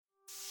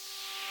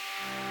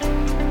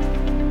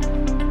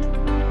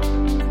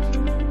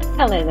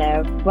Hello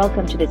there.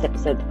 Welcome to this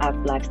episode of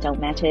Lifestyle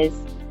Matters.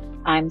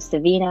 I'm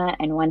Savina,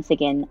 and once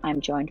again,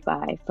 I'm joined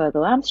by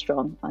Fergal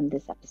Armstrong on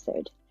this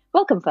episode.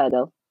 Welcome,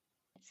 Fergal.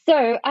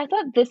 So, I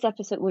thought this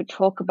episode would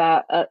talk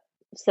about,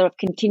 sort of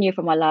continue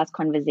from our last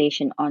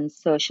conversation on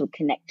social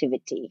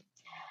connectivity.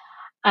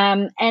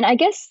 And I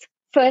guess,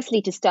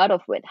 firstly, to start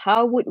off with,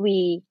 how would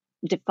we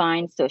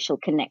define social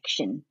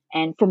connection?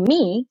 And for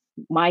me,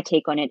 my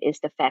take on it is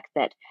the fact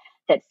that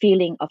that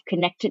feeling of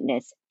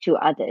connectedness to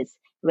others,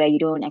 where you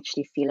don't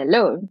actually feel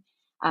alone.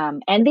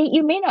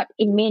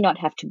 It may not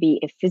have to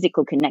be a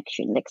physical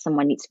connection, like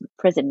someone needs to be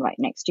present right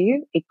next to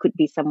you. It could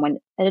be someone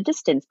at a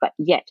distance, but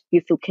yet you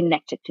feel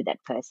connected to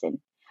that person.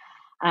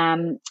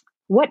 Um,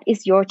 what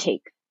is your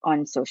take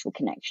on social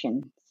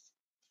connections,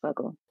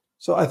 Virgo?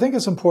 So I think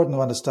it's important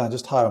to understand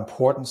just how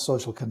important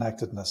social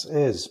connectedness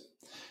is.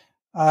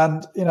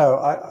 And,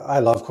 I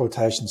love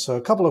quotations. So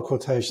a couple of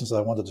quotations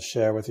I wanted to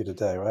share with you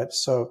today, right?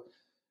 So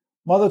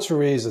Mother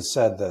Teresa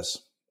said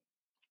this: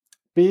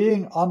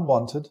 being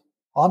unwanted,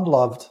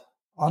 unloved,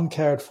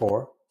 uncared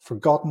for,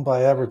 forgotten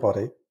by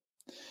everybody,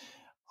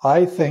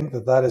 I think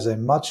that is a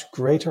much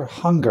greater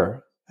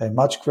hunger, a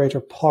much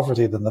greater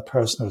poverty than the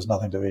person who has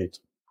nothing to eat.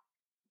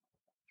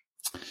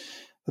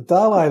 The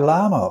Dalai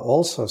Lama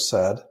also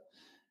said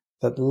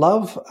that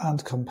love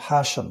and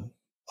compassion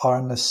are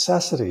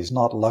necessities,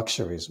 not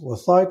luxuries.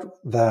 Without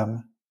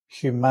them,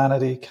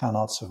 humanity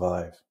cannot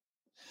survive.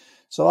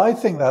 So I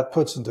think that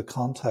puts into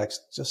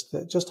context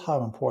just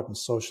how important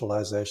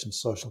socialization,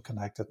 social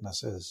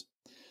connectedness is.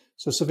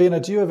 So Savina,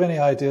 do you have any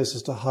ideas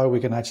as to how we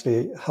can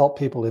actually help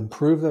people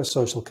improve their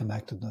social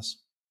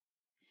connectedness?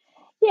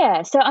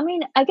 Yeah, so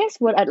I guess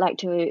what I'd like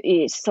to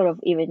is sort of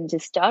even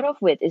just start off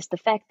with is the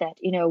fact that,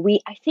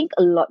 I think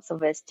lots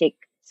of us take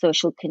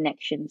social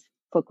connections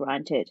for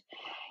granted.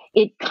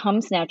 It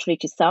comes naturally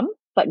to some,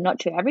 but not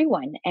to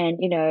everyone. And,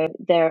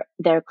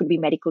 there could be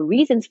medical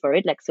reasons for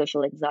it, like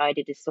social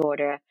anxiety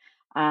disorder,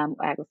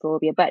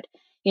 agoraphobia, but,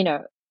 you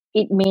know,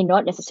 it may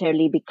not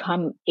necessarily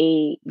become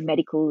a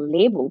medical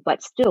label,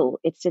 but still,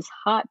 it's just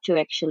hard to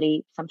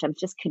actually sometimes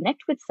just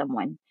connect with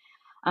someone.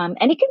 And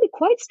it can be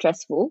quite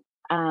stressful,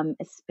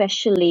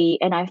 especially,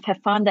 and I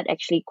have found that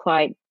actually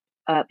quite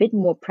a bit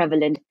more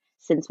prevalent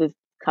since we've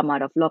come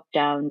out of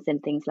lockdowns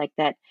and things like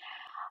that.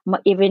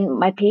 Even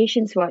my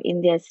patients who are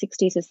in their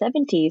 60s or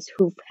 70s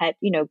who've had,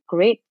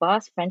 great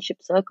vast friendship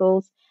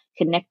circles,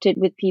 connected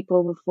with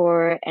people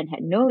before and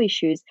had no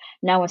issues,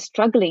 now are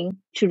struggling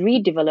to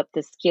redevelop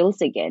the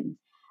skills again.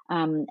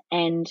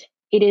 And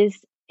it is,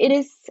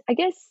 I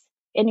guess,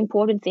 an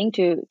important thing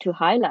to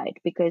highlight,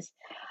 because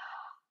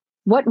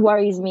what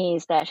worries me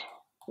is that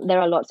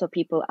there are lots of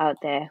people out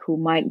there who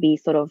might be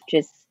sort of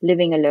just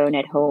living alone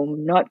at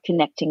home, not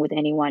connecting with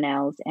anyone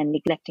else, and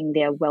neglecting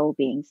their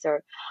well-being. So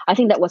I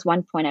think that was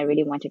one point I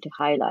really wanted to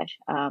highlight,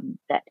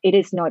 that it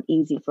is not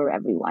easy for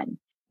everyone.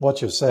 What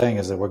you're saying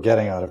is that we're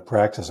getting out of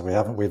practice.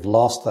 We've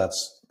lost that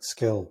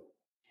skill.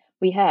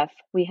 We have.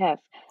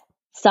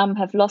 Some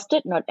have lost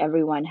it, not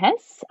everyone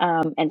has,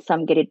 and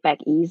some get it back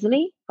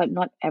easily, but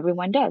not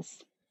everyone does.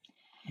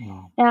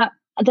 Now,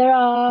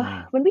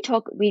 when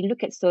we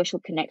look at social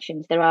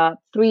connections, there are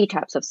three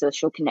types of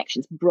social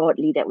connections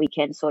broadly that we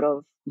can sort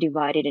of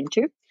divide it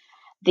into.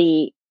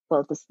 The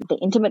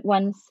intimate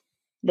ones,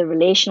 the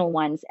relational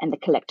ones, and the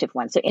collective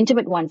ones. So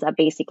intimate ones are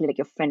basically like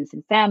your friends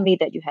and family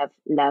that you have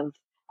love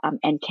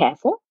and care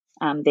for,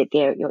 that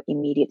they're your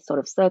immediate sort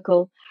of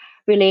circle.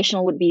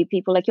 Relational would be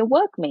people like your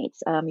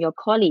workmates, your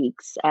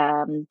colleagues,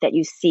 that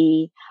you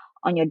see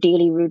on your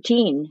daily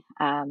routine,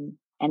 and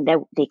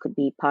they could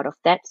be part of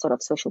that sort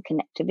of social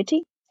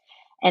connectivity.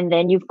 And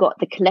then you've got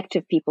the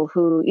collective people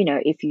who,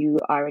 if you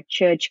are a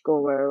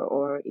churchgoer,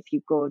 or if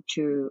you go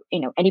to,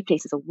 any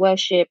places of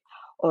worship,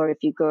 or if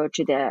you go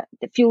to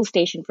the fuel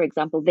station, for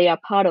example, they are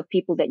part of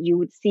people that you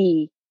would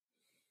see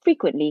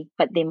frequently,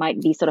 but they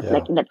might be sort of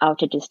like in that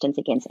outer distance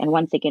against, and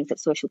once again, that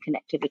social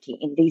connectivity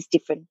in these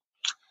different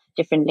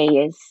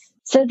layers.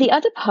 So the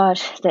other part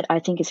that I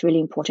think is really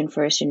important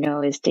for us to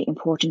know is the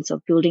importance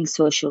of building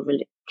social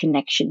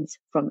connections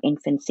from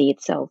infancy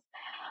itself.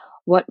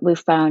 What we've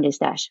found is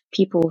that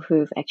people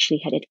who've actually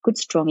had a good,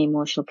 strong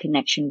emotional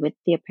connection with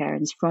their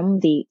parents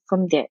from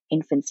their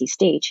infancy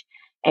stage,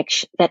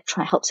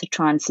 helps to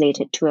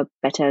translate it to a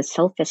better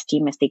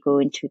self-esteem as they go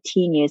into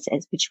teen years,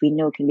 which we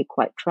know can be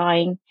quite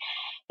trying.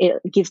 It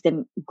gives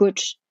them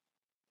good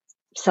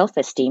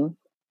self-esteem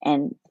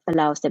and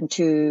allows them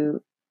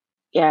to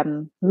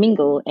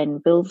mingle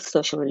and build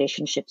social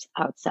relationships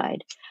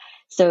outside.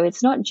 So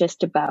it's not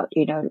just about,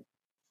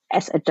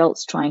 as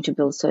adults trying to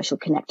build social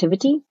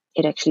connectivity.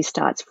 It actually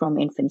starts from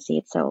infancy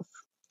itself.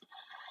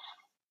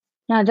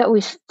 Now that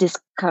we've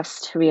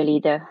discussed really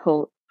the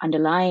whole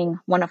underlying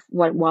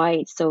why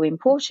it's so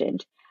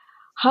important,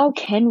 how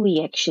can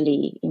we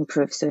actually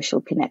improve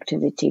social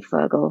connectivity,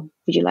 Fergal?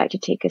 Would you like to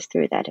take us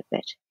through that a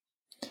bit?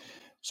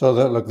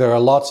 So there are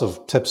lots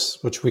of tips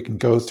which we can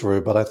go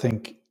through, but I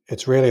think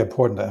it's really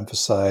important to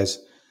emphasize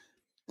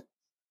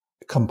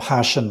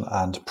compassion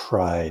and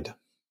pride.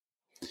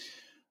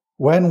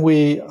 When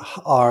we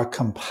are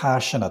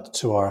compassionate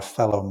to our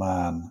fellow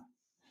man,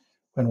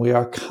 when we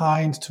are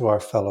kind to our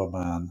fellow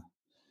man,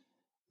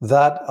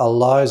 that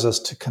allows us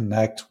to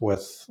connect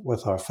with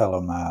our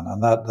fellow man,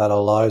 and that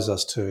allows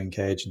us to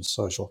engage in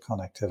social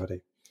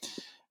connectivity.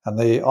 And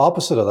the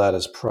opposite of that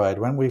is pride.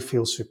 When we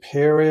feel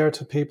superior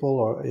to people,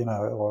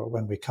 or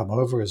when we come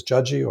over as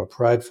judgy or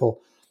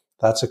prideful,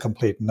 that's a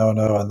complete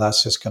no-no, and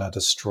that's just going to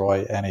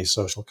destroy any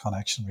social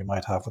connection we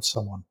might have with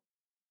someone.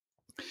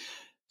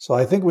 So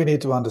I think we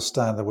need to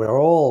understand that we're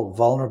all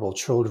vulnerable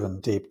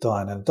children deep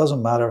down, and it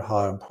doesn't matter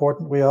how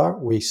important we are,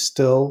 we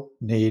still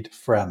need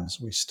friends.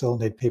 We still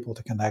need people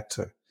to connect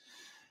to.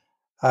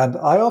 And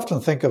I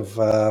often think of,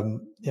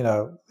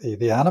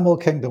 the animal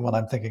kingdom when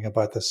I'm thinking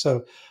about this.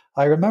 So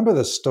I remember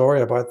this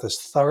story about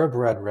this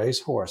thoroughbred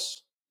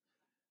racehorse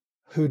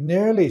who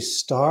nearly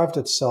starved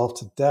itself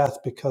to death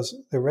because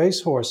the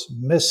racehorse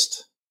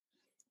missed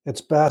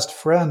its best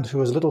friend, who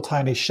was a little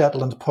tiny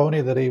Shetland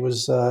pony that he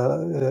was,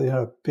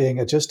 being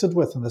adjusted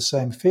with in the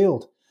same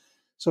field.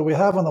 So we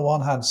have on the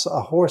one hand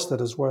a horse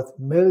that is worth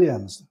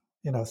millions,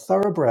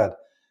 thoroughbred,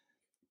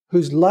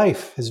 whose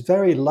life, his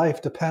very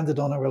life, depended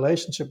on a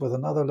relationship with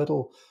another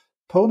little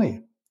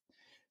pony.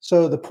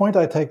 So the point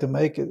I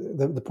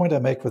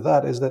make with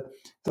that is that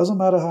it doesn't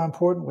matter how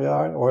important we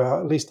are,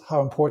 or at least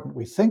how important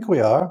we think we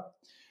are,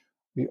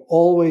 we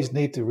always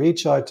need to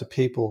reach out to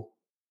people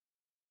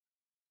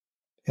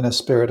in a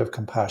spirit of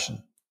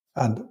compassion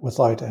and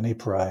without any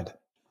pride.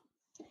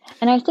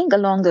 And I think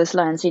along those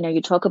lines,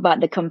 you talk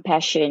about the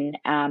compassion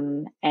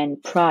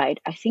and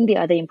pride. I think the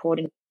other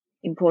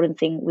important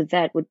thing with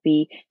that would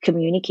be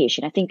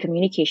communication. I think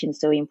communication is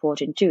so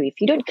important too.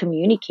 If you don't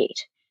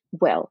communicate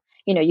well,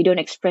 you don't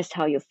express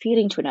how you're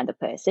feeling to another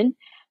person,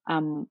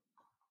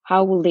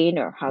 how will they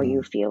know how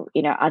you feel?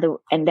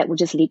 And that will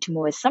just lead to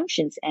more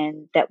assumptions,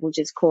 and that will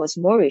just cause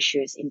more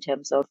issues in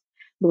terms of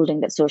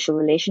building that social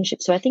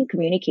relationship. So I think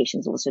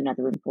communication is also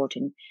another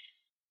important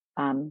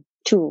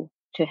tool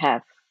to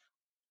have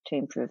to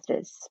improve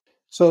this.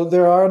 So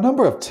there are a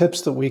number of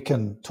tips that we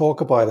can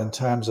talk about in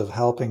terms of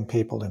helping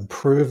people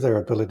improve their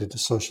ability to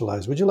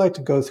socialize. Would you like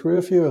to go through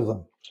a few of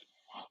them?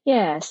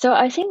 Yeah. So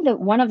I think that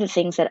one of the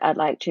things that I'd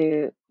like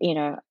to,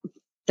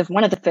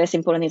 one of the first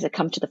important things that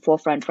come to the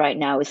forefront right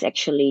now is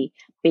actually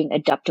being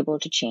adaptable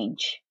to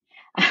change.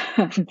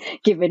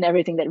 Given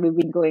everything that we've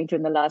been going through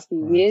in the last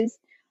few years,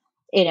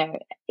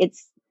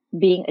 it's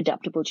being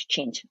adaptable to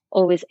change.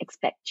 Always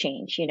expect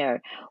change.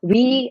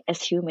 We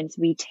as humans,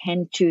 we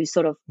tend to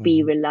sort of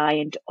be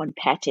reliant on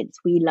patterns.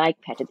 We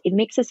like patterns. It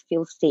makes us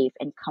feel safe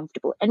and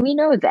comfortable. And we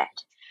know that.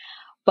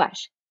 But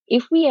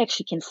if we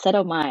actually can set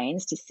our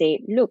minds to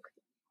say, look,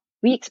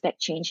 we expect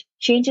change.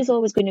 Change is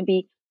always going to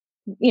be,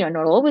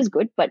 not always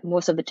good, but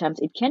most of the times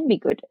it can be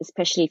good,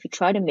 especially if you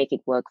try to make it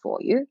work for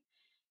you.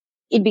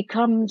 It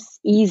becomes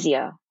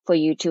easier for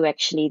you to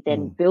actually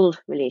then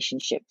build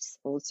relationships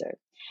also.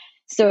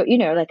 So,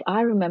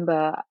 I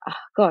remember,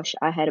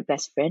 I had a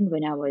best friend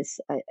when I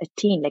was a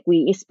teen. Like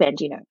we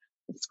spent,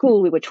 at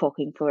school, we were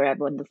talking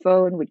forever on the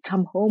phone. We'd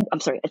come home.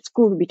 At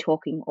school, we'd be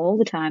talking all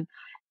the time.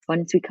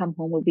 Once we come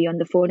home, we'll be on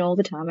the phone all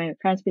the time. My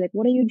parents would be like,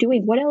 what are you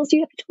doing? What else do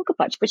you have to talk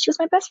about? But she was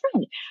my best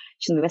friend.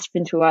 She was my best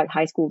friend throughout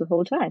high school the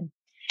whole time.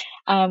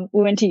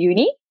 We went to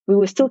uni. We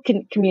were still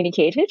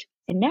communicated.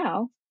 And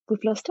now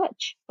we've lost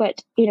touch.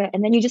 But,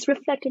 and then you just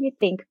reflect and you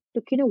think,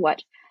 look, you know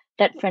what?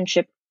 That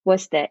friendship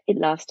was there. It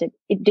lasted.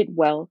 It did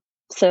well,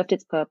 served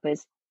its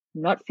purpose,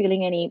 not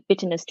feeling any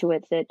bitterness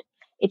towards it.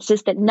 It's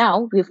just that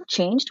now we've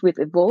changed, we've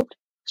evolved,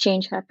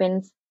 change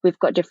happens, we've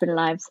got different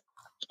lives,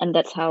 and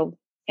that's how,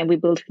 and we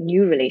build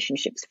new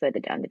relationships further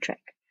down the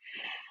track.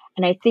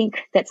 And I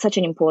think that's such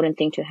an important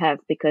thing to have,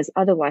 because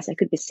otherwise I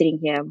could be sitting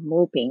here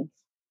moping,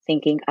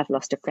 thinking I've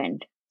lost a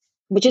friend,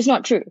 which is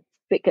not true,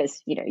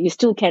 because, you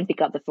still can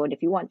pick up the phone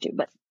if you want to,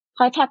 but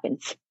life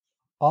happens.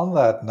 On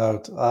that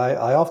note,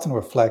 I often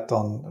reflect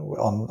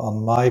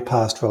on my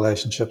past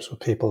relationships with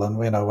people, and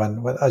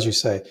when as you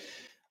say,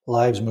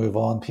 lives move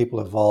on,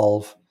 people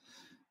evolve.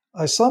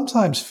 I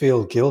sometimes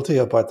feel guilty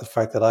about the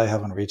fact that I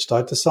haven't reached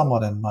out to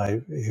someone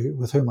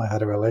with whom I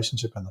had a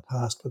relationship in the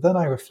past. But then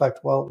I reflect,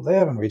 well, they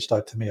haven't reached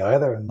out to me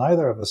either, and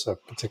neither of us are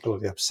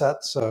particularly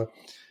upset. So,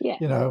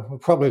 we'll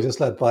probably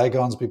just let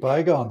bygones be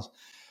bygones.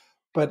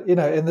 But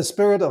in the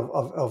spirit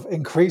of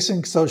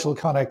increasing social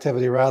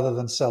connectivity rather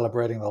than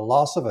celebrating the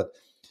loss of it,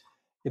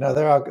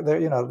 there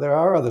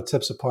are other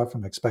tips apart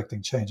from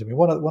expecting change. I mean,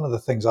 one of the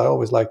things I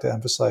always like to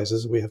emphasize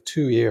is we have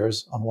 2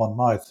 ears on one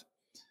mouth,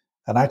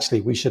 and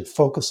actually we should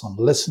focus on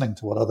listening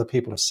to what other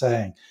people are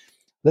saying,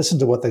 listen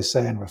to what they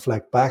say, and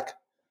reflect back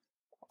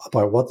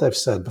about what they've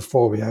said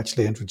before we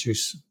actually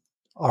introduce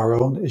our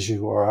own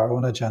issue or our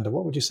own agenda.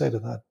 What would you say to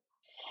that?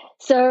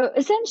 So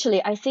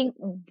essentially, I think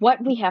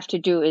what we have to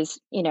do is,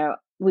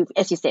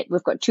 as you said,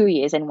 we've got 2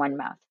 ears and one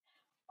mouth.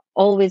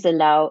 Always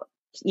allow,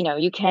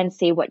 you can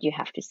say what you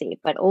have to say,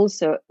 but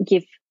also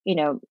give,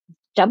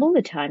 double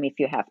the time if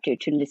you have to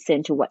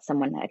listen to what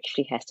someone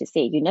actually has to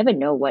say. You never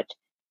know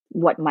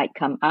what might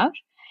come out.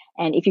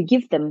 And if you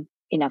give them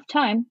enough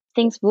time,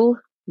 things will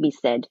be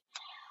said.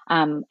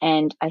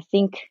 And I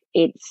think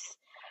it's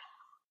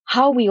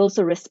how we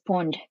also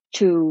respond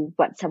to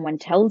what someone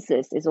tells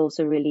us is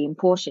also really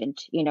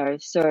important,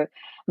 so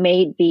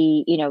may it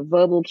be,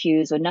 verbal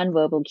cues or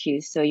non-verbal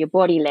cues. So your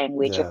body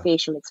language, your Yeah.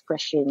 facial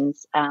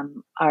expressions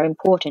are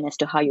important as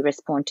to how you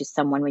respond to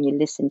someone when you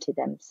listen to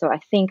them. So I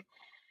think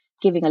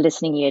giving a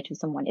listening ear to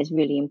someone is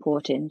really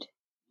important.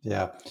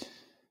 Yeah.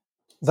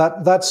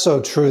 That's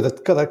so true.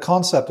 That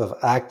concept of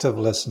active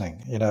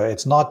listening,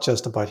 it's not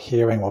just about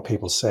hearing what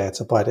people say. It's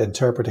about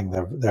interpreting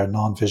their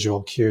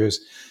non-visual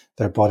cues,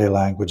 their body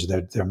language,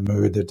 their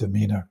mood, their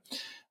demeanor.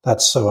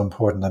 That's so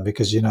important. And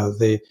because,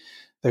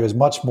 there is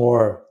much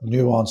more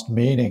nuanced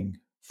meaning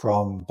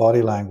from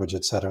body language,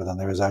 et cetera, than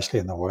there is actually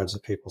in the words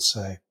that people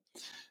say.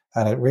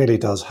 And it really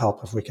does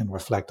help if we can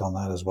reflect on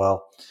that as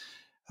well.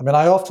 I mean,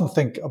 I often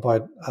think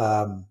about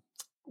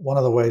one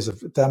of the ways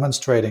of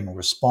demonstrating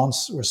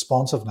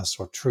responsiveness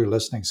or true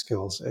listening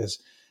skills is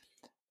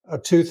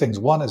two things.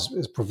 One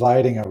is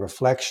providing a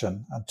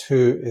reflection, and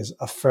two is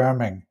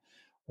affirming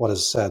what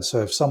is said.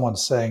 So if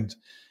someone's saying,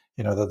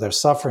 that they're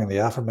suffering, the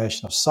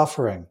affirmation of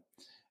suffering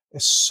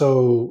is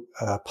so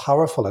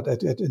powerful.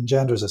 It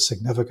engenders a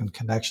significant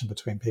connection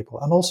between people,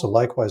 and also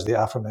likewise the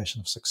affirmation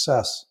of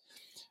success,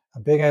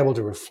 and being able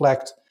to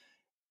reflect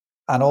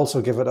and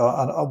also give it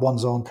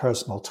one's own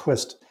personal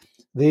twist.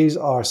 These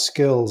are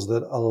skills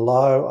that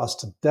allow us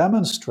to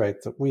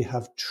demonstrate that we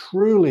have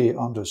truly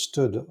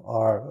understood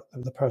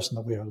the person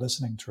that we are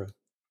listening to.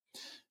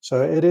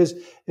 So it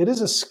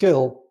is a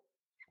skill.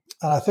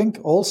 And I think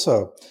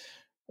also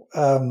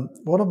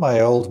one of my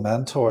old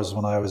mentors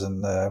when I was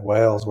in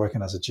Wales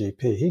working as a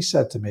GP, he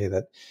said to me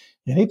that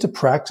you need to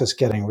practice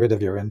getting rid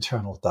of your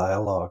internal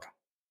dialogue.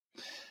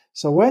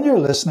 So when you're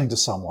listening to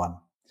someone,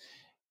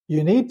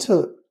 you need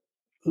to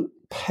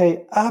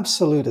pay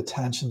absolute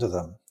attention to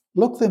them.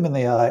 Look them in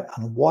the eye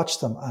and watch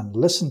them and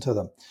listen to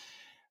them.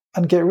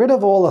 And get rid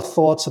of all the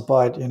thoughts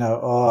about,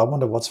 oh, I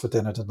wonder what's for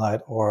dinner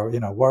tonight, or,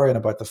 worrying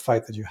about the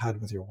fight that you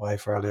had with your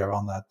wife earlier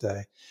on that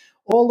day.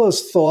 All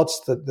those thoughts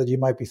that you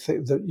might be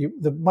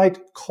that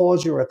might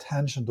cause your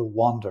attention to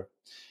wander.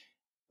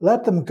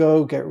 Let them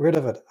go, get rid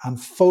of it, and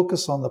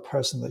focus on the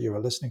person that you are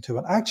listening to.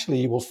 And actually,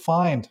 you will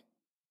find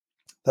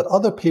that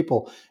other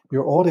people,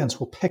 your audience,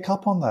 will pick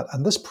up on that.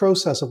 And this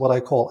process of what I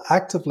call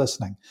active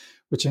listening,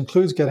 which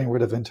includes getting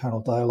rid of internal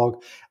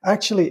dialogue,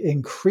 actually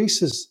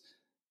increases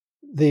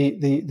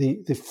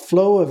the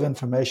flow of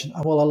information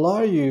and will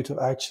allow you to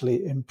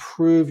actually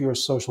improve your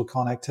social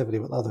connectivity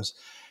with others.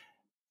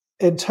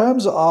 In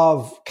terms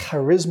of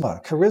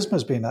charisma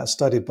has been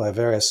studied by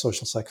various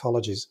social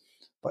psychologists,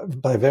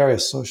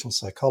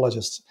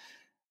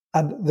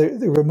 and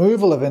the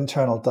removal of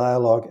internal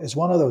dialogue is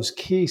one of those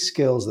key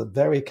skills that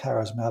very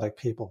charismatic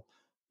people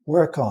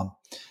work on.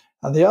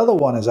 And the other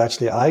one is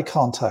actually eye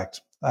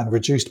contact and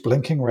reduced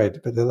blinking rate.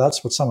 But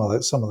that's what some of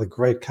the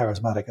great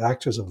charismatic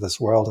actors of this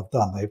world have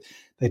done.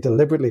 They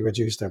deliberately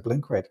reduced their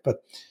blink rate.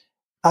 But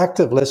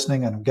active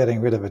listening and getting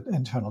rid of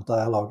internal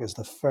dialogue is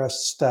the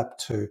first step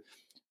to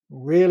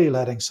really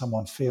letting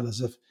someone feel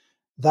as if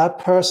that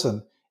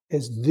person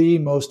is the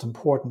most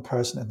important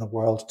person in the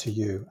world to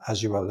you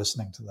as you are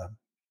listening to them.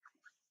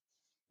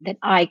 The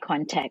eye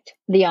contact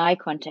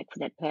for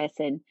that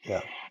person.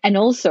 Yeah. And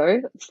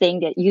also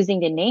saying that, using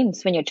their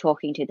names when you're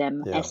talking to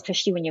them,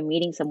 especially when you're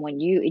meeting someone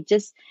new, it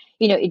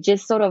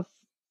just sort of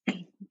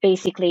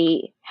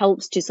basically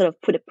helps to sort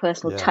of put a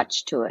personal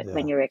touch to it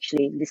when you're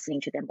actually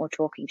listening to them or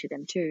talking to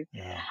them too.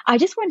 I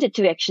just wanted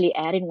to actually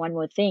add in one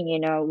more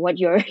thing. What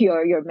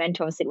your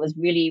mentor said was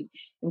really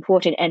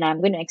important, and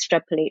I'm going to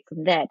extrapolate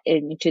from that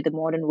into the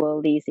modern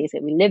world these days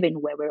that we live in,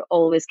 where we're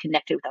always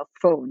connected with our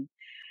phone.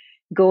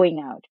 Going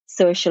out,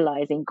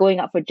 socializing, going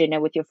out for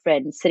dinner with your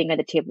friends, sitting at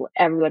the table,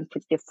 everyone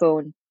puts their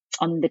phone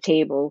on the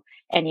table,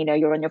 and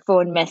you're on your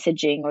phone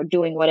messaging or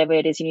doing whatever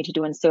it is you need to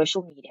do on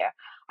social media.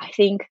 I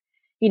think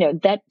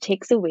that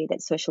takes away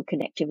that social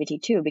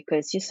connectivity too,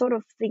 because you're sort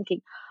of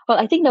thinking, well,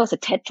 I think there was a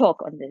TED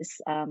talk on this.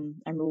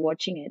 I'm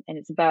watching it, and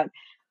it's about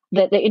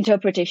the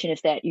interpretation is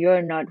that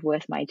you're not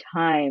worth my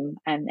time,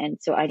 and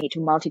so I need to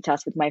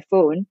multitask with my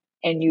phone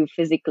and you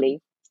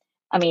physically.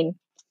 I mean,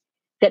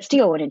 that's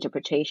still an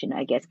interpretation,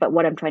 I guess. But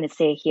what I'm trying to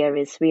say here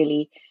is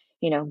really,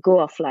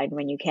 go offline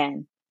when you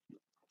can.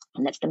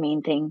 And that's the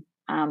main thing,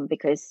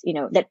 because,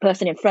 that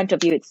person in front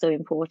of you, it's so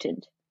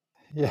important.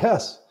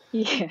 Yes.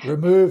 Yeah.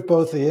 Remove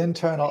both the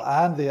internal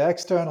and the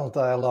external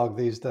dialogue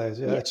these days.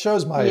 Yeah. It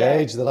shows my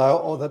age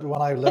that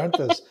when I learned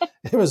this,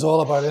 it was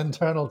all about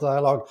internal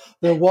dialogue.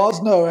 There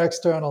was no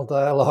external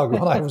dialogue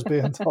when I was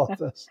being taught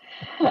this.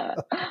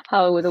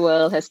 How the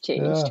world has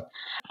changed. Yeah.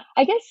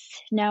 I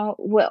guess now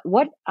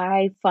what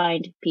I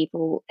find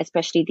people,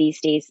 especially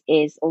these days,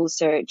 is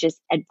also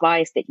just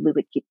advice that we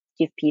would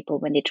give people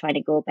when they're trying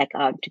to go back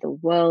out into the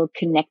world,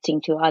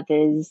 connecting to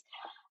others,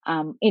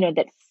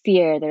 that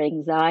fear, their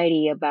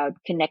anxiety about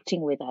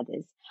connecting with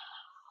others.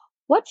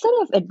 What sort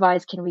of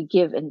advice can we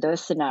give in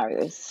those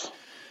scenarios?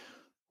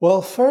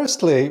 Well,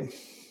 firstly,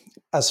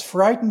 as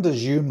frightened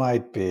as you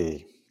might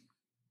be,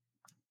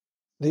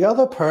 the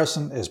other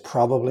person is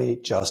probably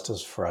just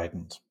as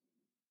frightened.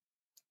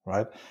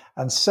 right?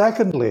 And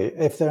secondly,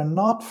 if they're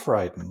not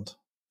frightened,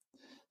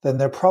 then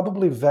they're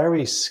probably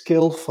very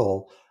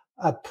skillful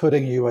at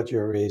putting you at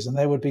your ease, and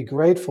they would be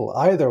grateful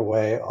either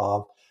way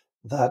of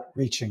that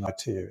reaching out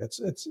to you.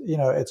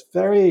 It's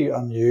very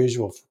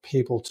unusual for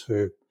people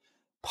to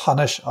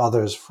punish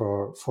others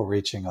for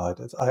reaching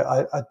out.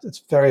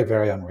 It's very,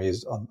 very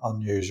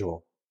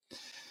unusual.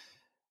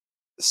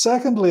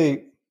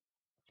 Secondly,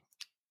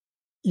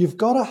 you've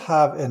got to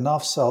have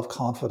enough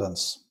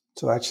self-confidence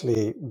to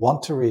actually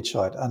want to reach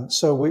out. And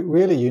so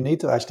you need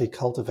to actually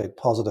cultivate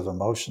positive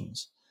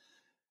emotions,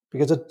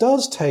 because it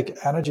does take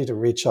energy to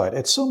reach out.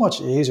 It's so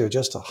much easier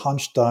just to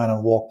hunch down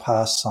and walk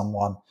past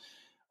someone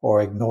or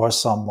ignore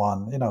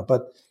someone,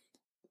 but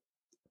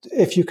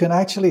if you can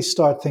actually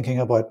start thinking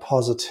about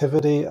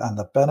positivity and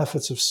the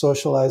benefits of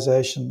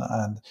socialization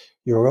and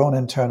your own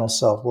internal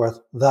self-worth,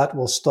 that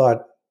will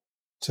start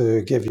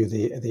to give you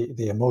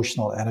the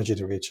emotional energy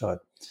to reach out.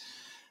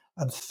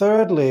 And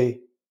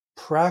thirdly,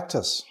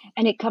 practice.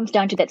 And it comes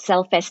down to that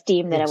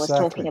self-esteem that I was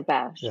talking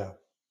about. Yeah.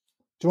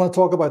 Do you want to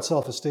talk about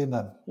self-esteem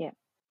then? Yeah.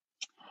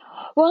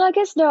 Well, I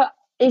guess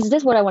is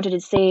this what I wanted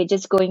to say,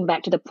 just going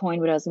back to the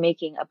point what I was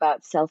making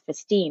about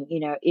self-esteem,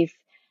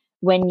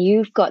 when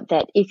you've got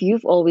that, if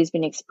you've always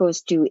been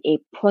exposed to a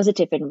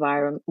positive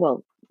environment,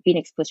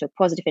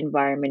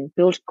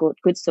 built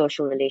good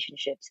social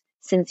relationships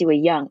since you were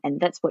young,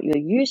 and that's what you're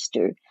used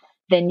to,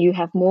 then you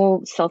have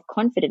more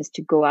self-confidence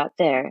to go out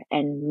there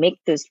and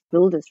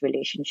build those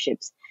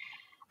relationships.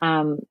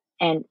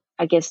 And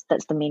I guess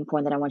that's the main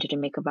point that I wanted to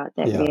make about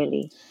that,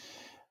 really.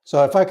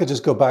 So if I could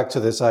just go back to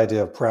this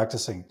idea of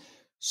practicing,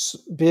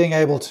 being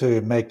able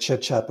to make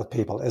chit-chat with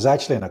people is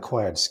actually an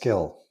acquired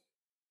skill.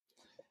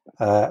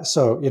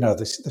 So,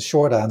 the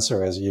short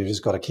answer is you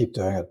just got to keep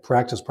doing it.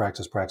 Practice,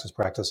 practice, practice,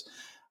 practice.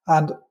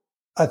 And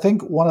I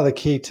think one of the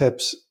key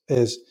tips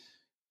is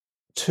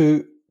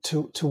to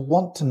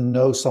want to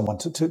know someone,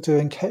 to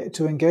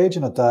engage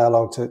in a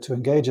dialogue, to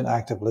engage in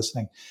active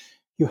listening.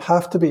 You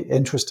have to be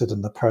interested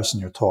in the person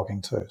you're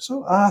talking to.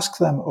 So ask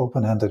them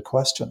open-ended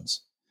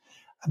questions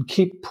and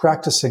keep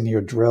practicing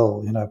your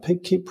drill,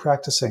 keep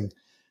practicing,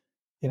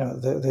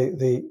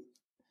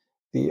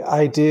 the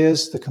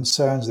ideas, the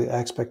concerns, the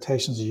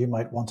expectations you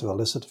might want to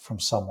elicit from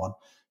someone,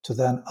 to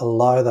then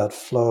allow that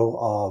flow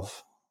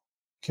of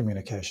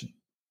communication.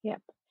 Yeah.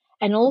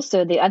 And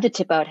also the other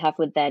tip I would have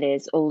with that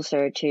is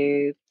also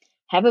to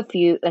have a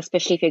few,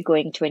 especially if you're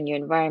going to a new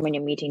environment,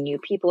 you're meeting new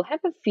people,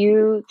 have a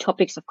few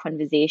topics of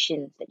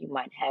conversation that you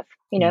might have,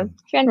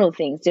 general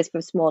things, just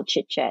for small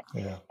chit chat.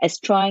 Yeah. As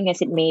trying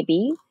as it may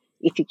be,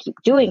 if you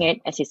keep doing it,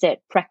 as you said,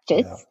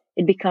 practice,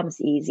 it becomes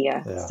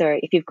easier. Yeah. So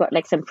if you've got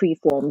like some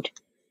preformed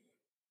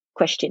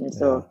questions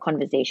or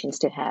conversations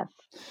to have.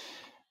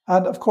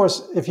 And of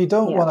course, if you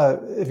don't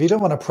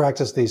want to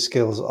practice these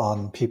skills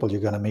on people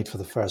you're going to meet for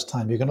the first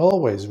time, you can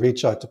always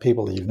reach out to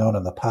people that you've known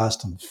in the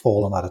past and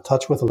fallen out of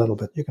touch with a little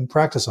bit. You can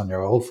practice on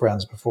your old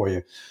friends before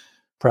you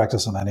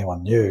practice on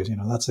anyone new.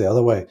 That's the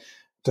other way of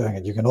doing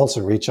it. You can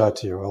also reach out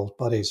to your old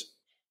buddies.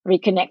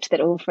 Reconnect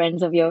that old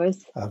friends of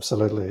yours.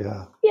 Absolutely,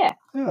 yeah.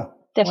 Yeah,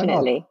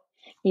 definitely.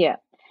 Yeah.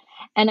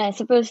 And I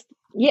suppose,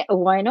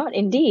 why not?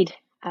 Indeed.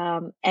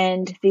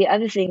 And the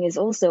other thing is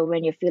also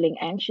when you're feeling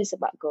anxious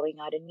about going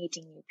out and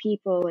meeting new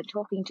people and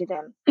talking to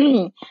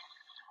them,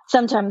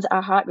 sometimes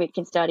our heart rate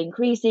can start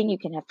increasing. You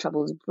can have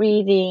troubles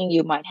breathing.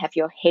 You might have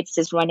your head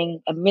just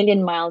running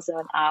 1,000,000 miles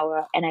an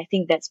hour. And I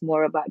think that's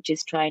more about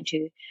just trying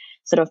to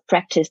sort of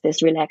practice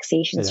this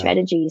relaxation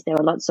strategies. There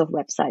are lots of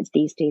websites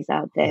these days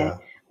out there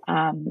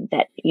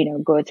that,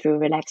 go through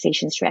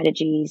relaxation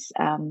strategies.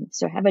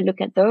 So have a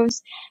look at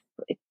those.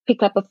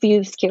 Pick up a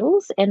few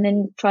skills and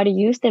then try to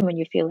use them when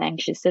you feel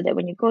anxious, so that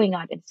when you're going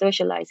out and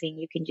socializing,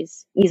 you can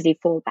just easily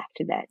fall back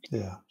to that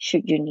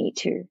should you need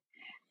to.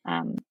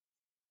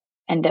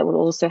 And that will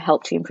also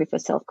help to improve your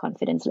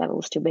self-confidence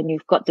levels too, when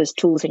you've got those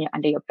tools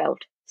under your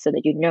belt, so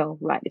that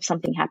right, if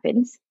something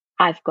happens,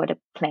 I've got a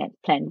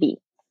plan B.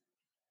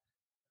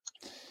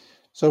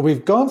 So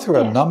we've gone through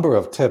a number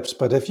of tips,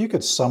 but if you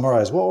could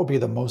summarize, what would be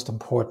the most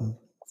important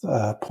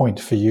point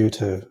for you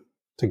to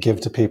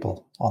give to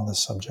people on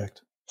this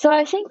subject? So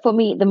I think for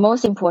me, the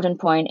most important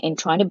point in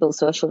trying to build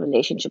social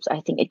relationships, I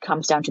think it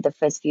comes down to the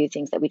first few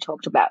things that we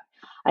talked about.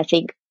 I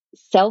think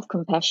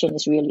self-compassion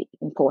is really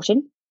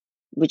important,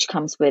 which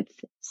comes with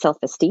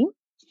self-esteem.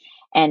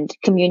 And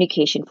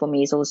communication for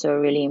me is also a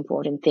really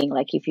important thing.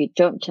 Like if you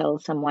don't tell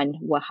someone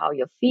how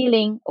you're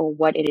feeling or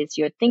what it is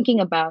you're thinking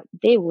about,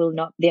 they're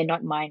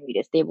not mind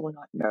readers. They will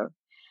not know.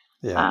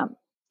 Yeah.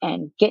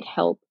 And get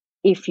help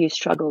if you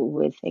struggle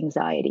with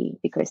anxiety,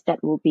 because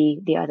that will be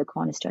the other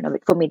cornerstone of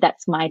it. For me,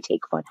 that's my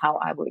take on how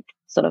I would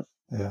sort of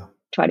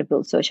try to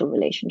build social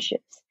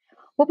relationships.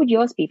 What would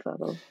yours be,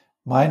 Fergal?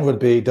 Mine would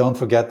be, don't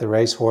forget the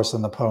racehorse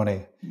and the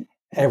pony.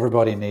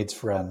 Everybody needs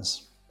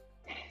friends.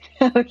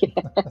 Okay.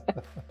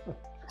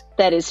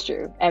 That is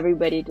true.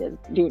 Everybody do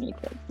need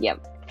friends.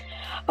 Yep.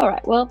 All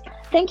right. Well,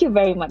 thank you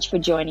very much for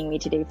joining me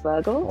today,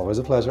 Fergal. Always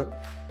a pleasure.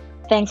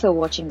 Thanks for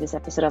watching this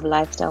episode of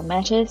Lifestyle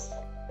Matters.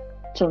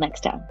 Till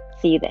next time.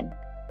 See you then.